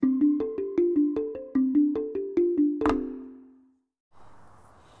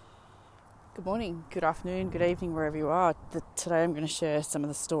Good morning, good afternoon, good evening, wherever you are. Today I'm going to share some of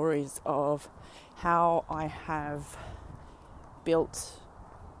the stories of how I have built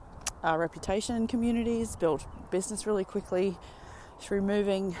a reputation in communities, built business really quickly through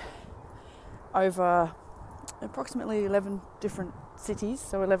moving over approximately 11 different cities,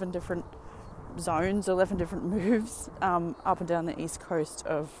 so 11 different zones, 11 different moves up and down the east coast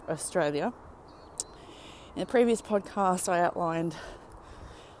of Australia. In the previous podcast I outlined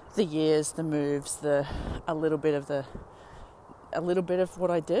the years, the moves, a little bit of what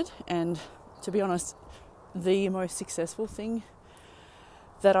I did, and to be honest, the most successful thing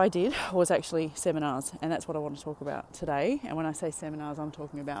that I did was actually seminars, and that's what I want to talk about today. And when I say seminars, I'm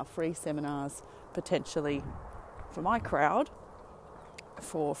talking about free seminars, potentially for my crowd,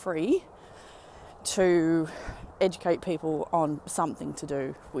 for free, to educate people on something to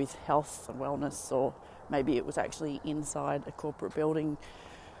do with health and wellness, or maybe it was actually inside a corporate building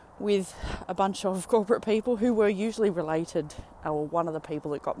with a bunch of corporate people who were usually related, or one of the people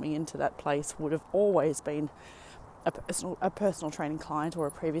that got me into that place would have always been a personal training client or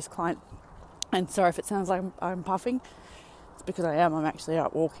a previous client. And sorry if it sounds like I'm puffing, it's because I am. I'm actually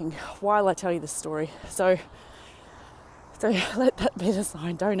out walking while I tell you this story. So let that be the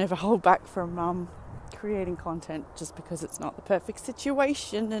sign. Don't ever hold back from creating content just because it's not the perfect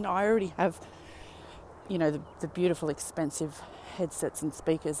situation. And I already have, the beautiful, expensive headsets and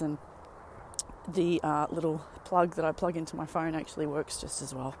speakers, and the little plug that I plug into my phone actually works just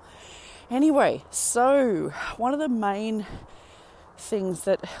as well. Anyway, so one of the main things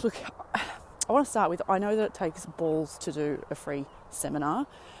that, I want to start with, I know that it takes balls to do a free seminar,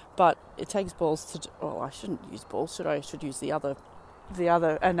 but it takes balls to I shouldn't use balls, should I? I should use the other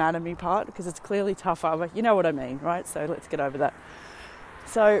anatomy part, because it's clearly tougher, but you know what I mean, right? So let's get over that.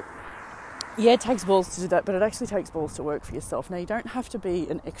 So yeah, it takes balls to do that, but it actually takes balls to work for yourself. Now, you don't have to be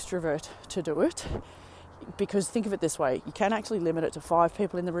an extrovert to do it, because think of it this way. You can actually limit it to 5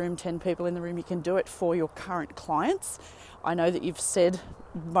 people in the room, 10 people in the room. You can do it for your current clients. I know that you've said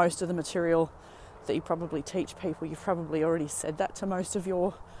most of the material that you probably teach people, you've probably already said that to most of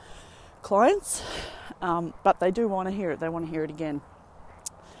your clients, but they do want to hear it. They want to hear it again.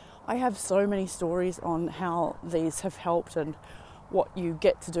 I have so many stories on how these have helped, and what you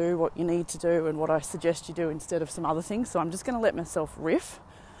get to do, what you need to do, and what I suggest you do instead of some other things. So I'm just going to let myself riff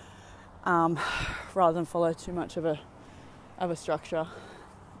rather than follow too much of a structure.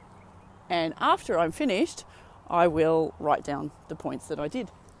 And after I'm finished, I will write down the points that I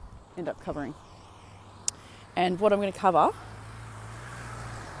did end up covering. And what I'm going to cover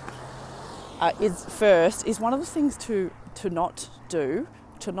is one of the things to not do,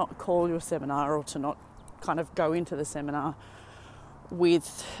 to not call your seminar, or to not kind of go into the seminar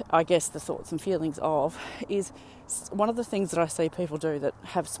with, I guess, the thoughts and feelings of, is one of the things that I see people do that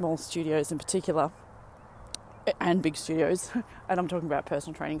have small studios in particular, and big studios, and I'm talking about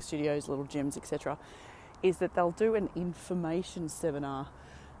personal training studios, little gyms, etc., is that they'll do an information seminar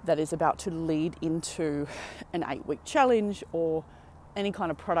that is about to lead into an 8-week challenge or any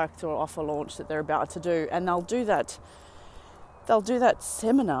kind of product or offer launch that they're about to do, and they'll do that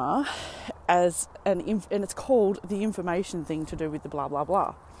seminar and it's called the information thing to do with the blah blah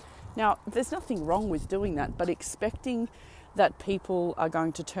blah. Now, there's nothing wrong with doing that, but expecting that people are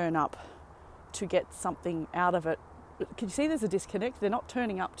going to turn up to get something out of it, can you see there's a disconnect? They're not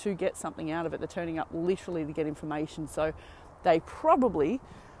turning up to get something out of it, they're turning up literally to get information. So they probably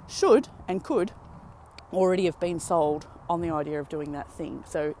should and could already have been sold on the idea of doing that thing.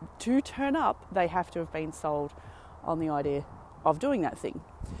 So to turn up, they have to have been sold on the idea of doing that thing.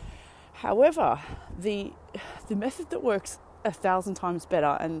 However, the method that works 1,000 times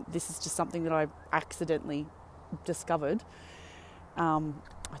better, and this is just something that I accidentally discovered, I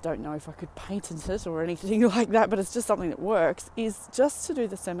don't know if I could patent it or anything like that, but it's just something that works, is just to do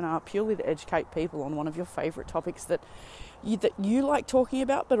the seminar purely to educate people on one of your favourite topics that you like talking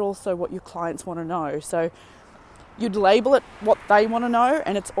about, but also what your clients want to know. So you'd label it what they want to know,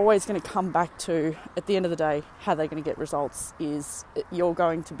 and it's always going to come back to, at the end of the day, how they're going to get results is you're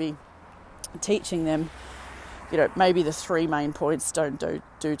going to be teaching them, maybe the 3 main points, don't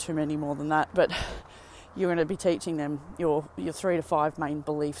do too many more than that, but you're going to be teaching them your 3 to 5 main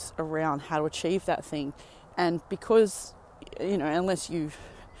beliefs around how to achieve that thing. And because, unless you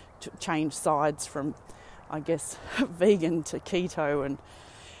change sides from, I guess, vegan to keto and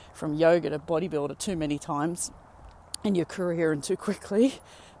from yoga to bodybuilder too many times in your career and too quickly,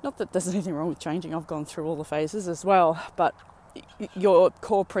 not that there's anything wrong with changing, I've gone through all the phases as well, but your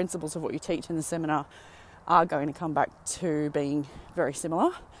core principles of what you teach in the seminar are going to come back to being very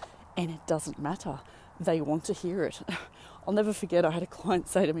similar, and it doesn't matter. they want to hear it. I'll never forget, I had a client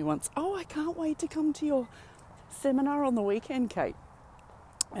say to me once, "Oh, I can't wait to come to your seminar on the weekend, Kate."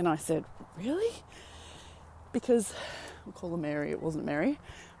 And I said, "Really?" Because, we'll call her Mary, it wasn't Mary.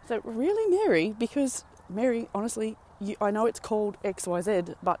 I said, "Really, Mary? Because, Mary, honestly, I know it's called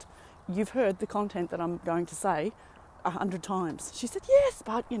XYZ, but you've heard the content that I'm going to say 100 times. She said, "Yes,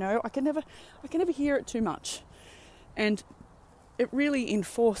 but, I can never hear it too much." And it really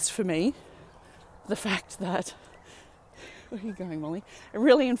enforced for me the fact that, where are you going, Molly? It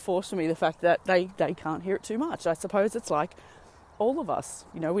really enforced for me the fact that they can't hear it too much. I suppose it's like all of us,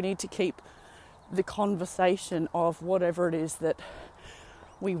 we need to keep the conversation of whatever it is that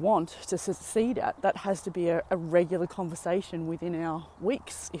we want to succeed at. That has to be a regular conversation within our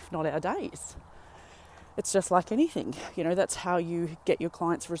weeks, if not our days. It's just like anything, that's how you get your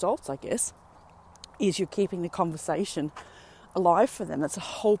clients' results, I guess, is you're keeping the conversation alive for them. That's the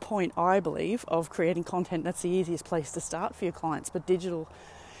whole point, I believe, of creating content. That's the easiest place to start for your clients, but digital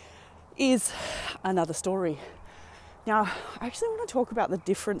is another story. Now, I actually want to talk about the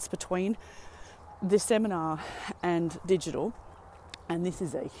difference between the seminar and digital, and this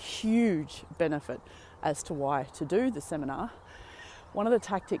is a huge benefit as to why to do the seminar. One of the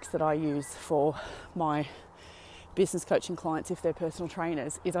tactics that I use for my business coaching clients, if they're personal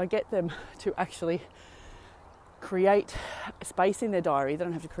trainers, is I get them to actually create space in their diary. They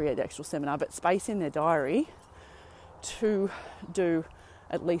don't have to create the actual seminar, but space in their diary to do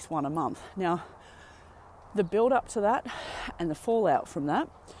at least one a month. Now, the build up to that and the fallout from that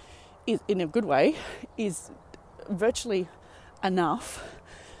is, in a good way, is virtually enough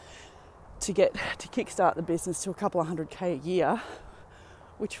to kickstart the business to a couple of $100K a year,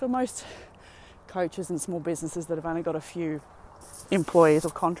 which for most coaches and small businesses that have only got a few employees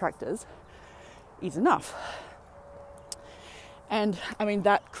or contractors is enough. And I mean,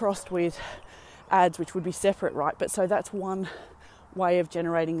 that crossed with ads, which would be separate, right? But so that's one way of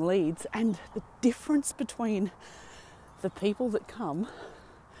generating leads. And the difference between the people that come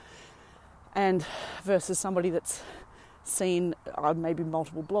and versus somebody that's seen maybe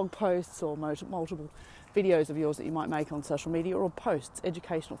multiple blog posts or multiple videos of yours that you might make on social media, or posts,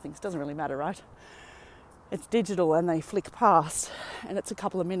 educational things, doesn't really matter, right? It's digital and they flick past and it's a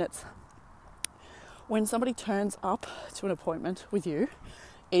couple of minutes. When somebody turns up to an appointment with you,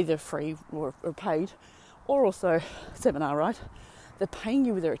 either free or paid, or also seminar, right? They're paying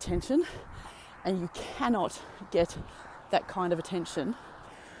you with their attention, and you cannot get that kind of attention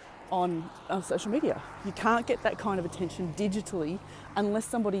on social media. You can't get that kind of attention digitally unless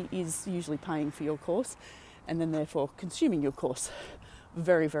somebody is usually paying for your course and then therefore consuming your course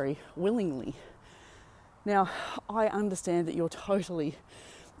very, very willingly. Now, I understand that you're totally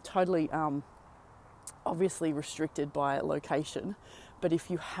obviously restricted by location, but if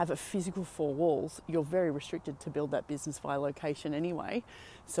you have a physical four walls, you're very restricted to build that business via location anyway.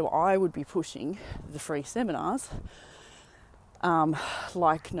 So I would be pushing the free seminars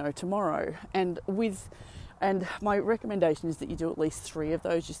like no tomorrow. And my recommendation is that you do at least 3 of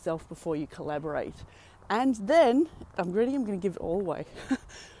those yourself before you collaborate. And then I'm going to give it all away.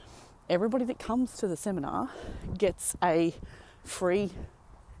 Everybody that comes to the seminar gets a free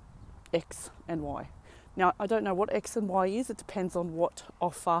X and Y. Now, I don't know what X and Y is. It depends on what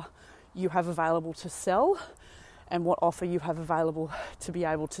offer you have available to sell and what offer you have available to be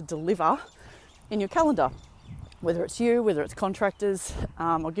able to deliver in your calendar. Whether it's you, whether it's contractors.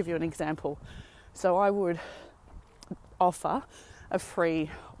 I'll give you an example. So I would offer a free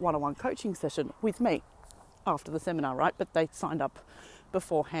one-on-one coaching session with me after the seminar, right? But they signed up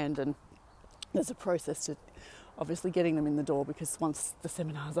beforehand, and there's a process to obviously getting them in the door, because once the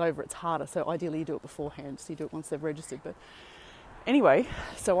seminar's over, it's harder. So ideally you do it beforehand, so you do it once they've registered. But anyway,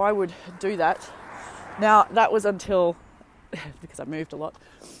 so I would do that. Now, that was until, because I moved a lot,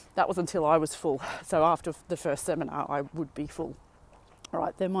 that was until I was full. So after the first seminar, I would be full. All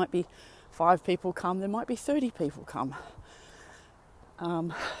right, there might be 5 people come, there might be 30 people come.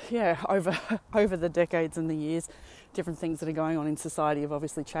 Over the decades and the years, different things that are going on in society have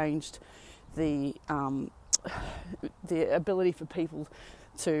obviously changed the ability for people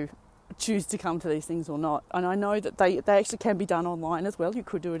to choose to come to these things or not. And I know that they actually can be done online as well. You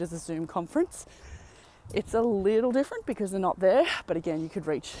could do it as a Zoom conference. It's a little different because they're not there, but again, you could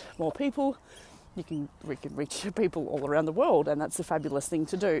reach more people. We can reach people all around the world, and that's a fabulous thing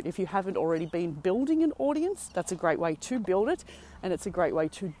to do. If you haven't already been building an audience, that's a great way to build it, and it's a great way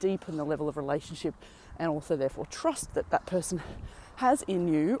to deepen the level of relationship and also therefore trust that that person has in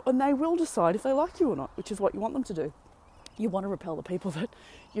you, and they will decide if they like you or not, which is what you want them to do. You want to repel the people that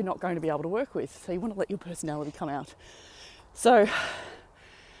you're not going to be able to work with, so you want to let your personality come out. So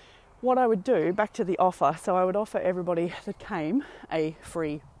what I would do, back to the offer, so I would offer everybody that came a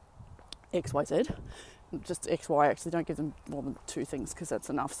free XYZ, just XY, actually don't give them more than 2 things because that's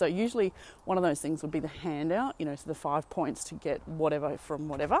enough. So usually one of those things would be the handout, so the 5 points to get whatever from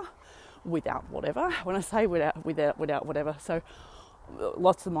whatever, without whatever. When I say without whatever, so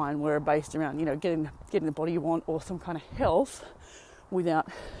lots of mine were based around, getting the body you want or some kind of health without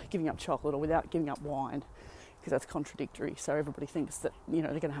giving up chocolate or without giving up wine, because that's contradictory. So everybody thinks that, they're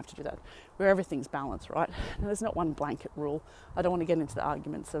going to have to do that, where everything's balanced, right? And there's not one blanket rule. I don't want to get into the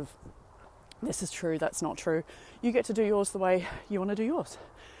arguments of this is true, that's not true. You get to do yours the way you want to do yours.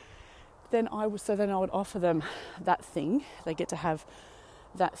 Then I would offer them that thing. They get to have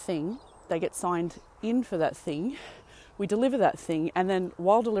that thing. They get signed in for that thing. We deliver that thing, and then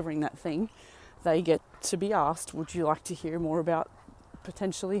while delivering that thing, they get to be asked, would you like to hear more about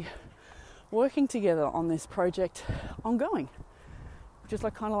potentially working together on this project ongoing? Just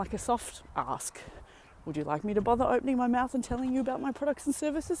kind of like a soft ask. Would you like me to bother opening my mouth and telling you about my products and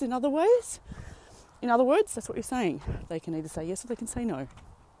services in other ways? In other words, that's what you're saying. They can either say yes or they can say no.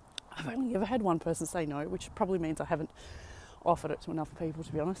 I've only ever had one person say no, which probably means I haven't offered it to enough people,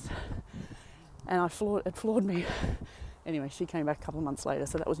 to be honest. And it floored me. Anyway, she came back a couple of months later,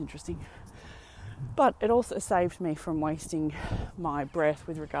 so that was interesting. But it also saved me from wasting my breath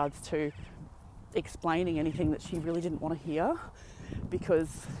with regards to explaining anything that she really didn't want to hear,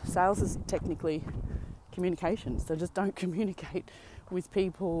 because sales is technically communication. So just don't communicate with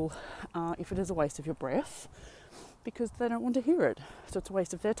people if it is a waste of your breath, because they don't want to hear it. So it's a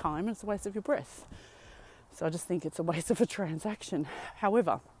waste of their time and it's a waste of your breath. So I just think it's a waste of a transaction.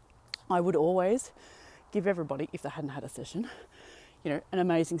 However, I would always give everybody, if they hadn't had a session, an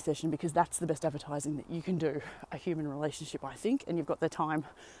amazing session, because that's the best advertising that you can do, a human relationship, I think, and you've got their time.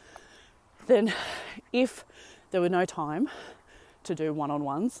 Then if there were no time to do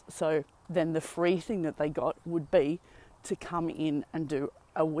one-on-ones, so then the free thing that they got would be to come in and do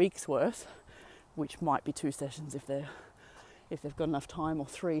a week's worth, which might be 2 sessions if they've got enough time, or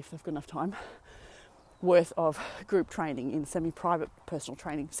 3 if they've got enough time, worth of group training in semi-private personal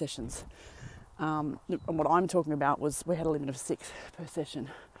training sessions. And what I'm talking about was we had a limit of 6 per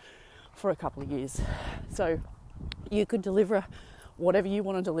session for a couple of years. So you could deliver whatever you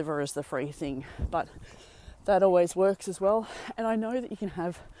want to deliver as the free thing, but that always works as well. And I know that you can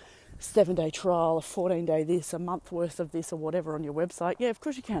have 7-day trial, a 14-day this, a month worth of this or whatever on your website. Yeah, of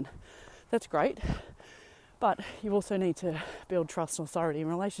course you can. That's great. But you also need to build trust and authority in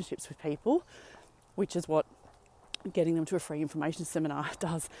relationships with people, which is what getting them to a free information seminar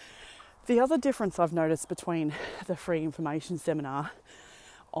does. The other difference I've noticed between the free information seminar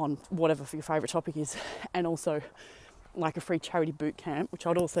on whatever your favourite topic is, and also like a free charity boot camp, which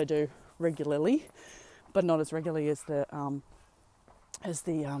I'd also do regularly, but not as regularly as the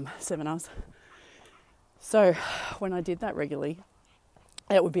seminars. So when I did that regularly,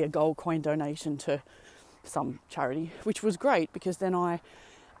 it would be a gold coin donation to some charity, which was great, because then I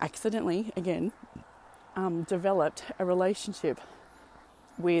accidentally, again, developed a relationship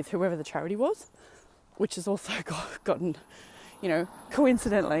with whoever the charity was, which has also gotten,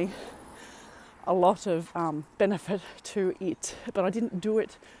 coincidentally, a lot of benefit to it. But I didn't do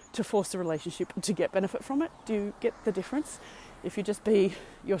it to force the relationship to get benefit from it. Do you get the difference? If you just be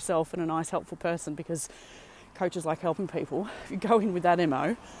yourself and a nice, helpful person, because coaches like helping people, if you go in with that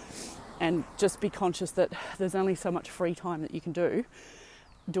MO and just be conscious that there's only so much free time that you can do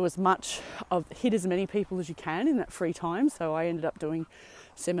hit as many people as you can in that free time. So I ended up doing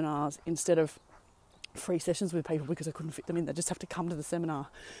seminars instead of free sessions with people because I couldn't fit them in. They just have to come to the seminar.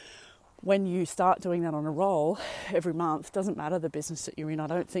 When you start doing that on a roll every month, doesn't matter the business that you're in, I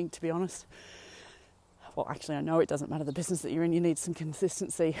don't think, to be honest. Well, actually, I know it doesn't matter the business that you're in. You need some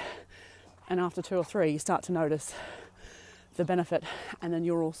consistency. And after 2 or 3, you start to notice the benefit, and then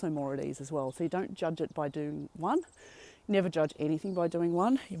you're also more at ease as well. So you don't judge it by doing one. Never judge anything by doing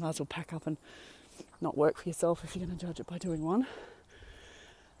one. You might as well pack up and not work for yourself if you're going to judge it by doing one.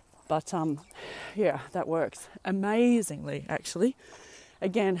 But yeah, that works amazingly, actually.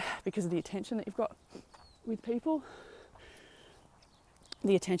 Again, because of the attention that you've got with people,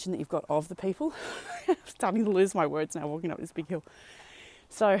 the attention that you've got of the people. I'm starting to lose my words now walking up this big hill.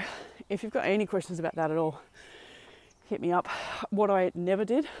 So if you've got any questions about that at all, hit me up. What I never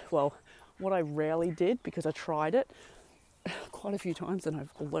did, well, what I rarely did, because I tried it quite a few times and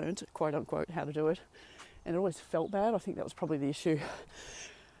I've learned, quote unquote, how to do it, and it always felt bad. I think that was probably the issue.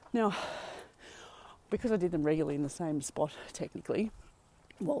 Now, because I did them regularly in the same spot, technically,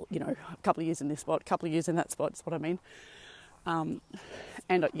 well, a couple of years in this spot, a couple of years in that spot, is what I mean. And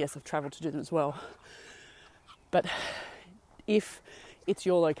yes, I've travelled to do them as well. But if it's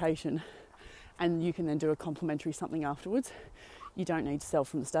your location, and you can then do a complimentary something afterwards. You don't need to sell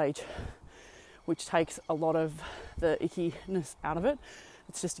from the stage, which takes a lot of the ickiness out of it.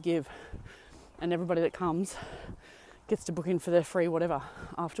 It's just a give, and everybody that comes gets to book in for their free whatever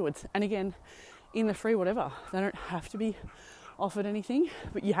afterwards. And again, in the free whatever, they don't have to be offered anything,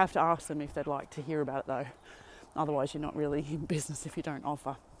 but you have to ask them if they'd like to hear about it though. Otherwise you're not really in business if you don't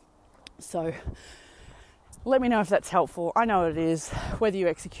offer. So let me know if that's helpful. I know it is. Whether you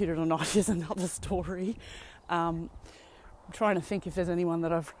execute it or not is another story. I'm trying to think if there's anyone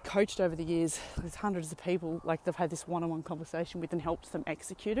that I've coached over the years. There's hundreds of people, like they've had this one-on-one conversation with and helped them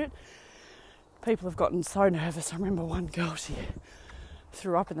execute it. People have gotten so nervous. I remember one girl, she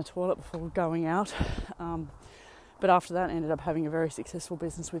threw up in the toilet before going out. But after that, ended up having a very successful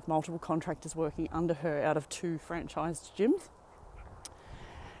business with multiple contractors working under her out of 2 franchised gyms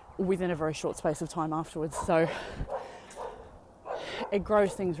within a very short space of time afterwards. So it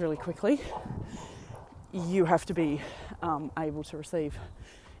grows things really quickly. You have to be able to receive.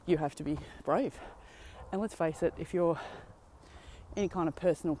 You have to be brave. And let's face it, if you're any kind of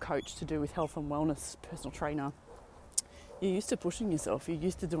personal coach to do with health and wellness, personal trainer, you're used to pushing yourself. You're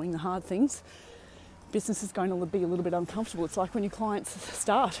used to doing the hard things. Business is going to be a little bit uncomfortable. It's like when your clients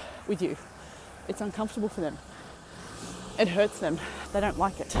start with you. It's uncomfortable for them. It hurts them. They don't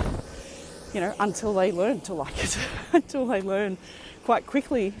like it, until they learn to like it, until they learn quite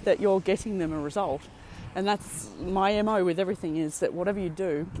quickly that you're getting them a result. And that's my MO with everything, is that whatever you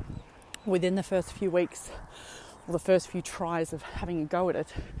do, within the first few weeks or the first few tries of having a go at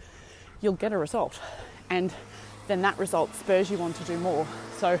it, you'll get a result. And then that result spurs you on to do more.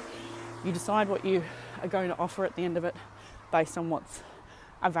 So you decide what you are going to offer at the end of it based on what's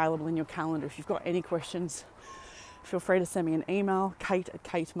available in your calendar. If you've got any questions, feel free to send me an email,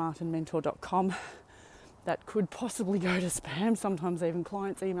 kate@katemartinmentor.com. That could possibly go to spam. Sometimes even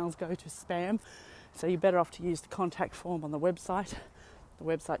clients' emails go to spam. So you're better off to use the contact form on the website. The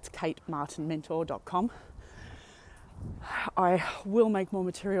website's katemartinmentor.com. I will make more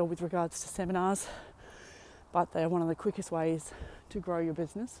material with regards to seminars, but they're one of the quickest ways to grow your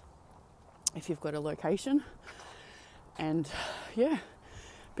business if you've got a location, and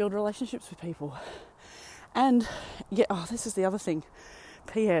build relationships with people. And this is the other thing.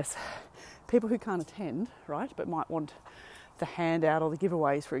 P.S. People who can't attend, right, but might want the handout or the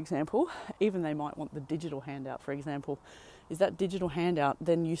giveaways, for example, even they might want the digital handout, for example, is that digital handout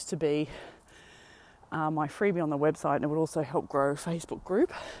then used to be my freebie on the website, and it would also help grow a Facebook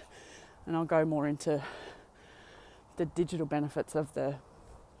group. And I'll go more into the digital benefits of the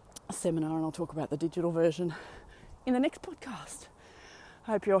seminar, and I'll talk about the digital version in the next podcast.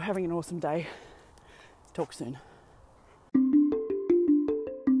 I hope you're having an awesome day. Talk soon.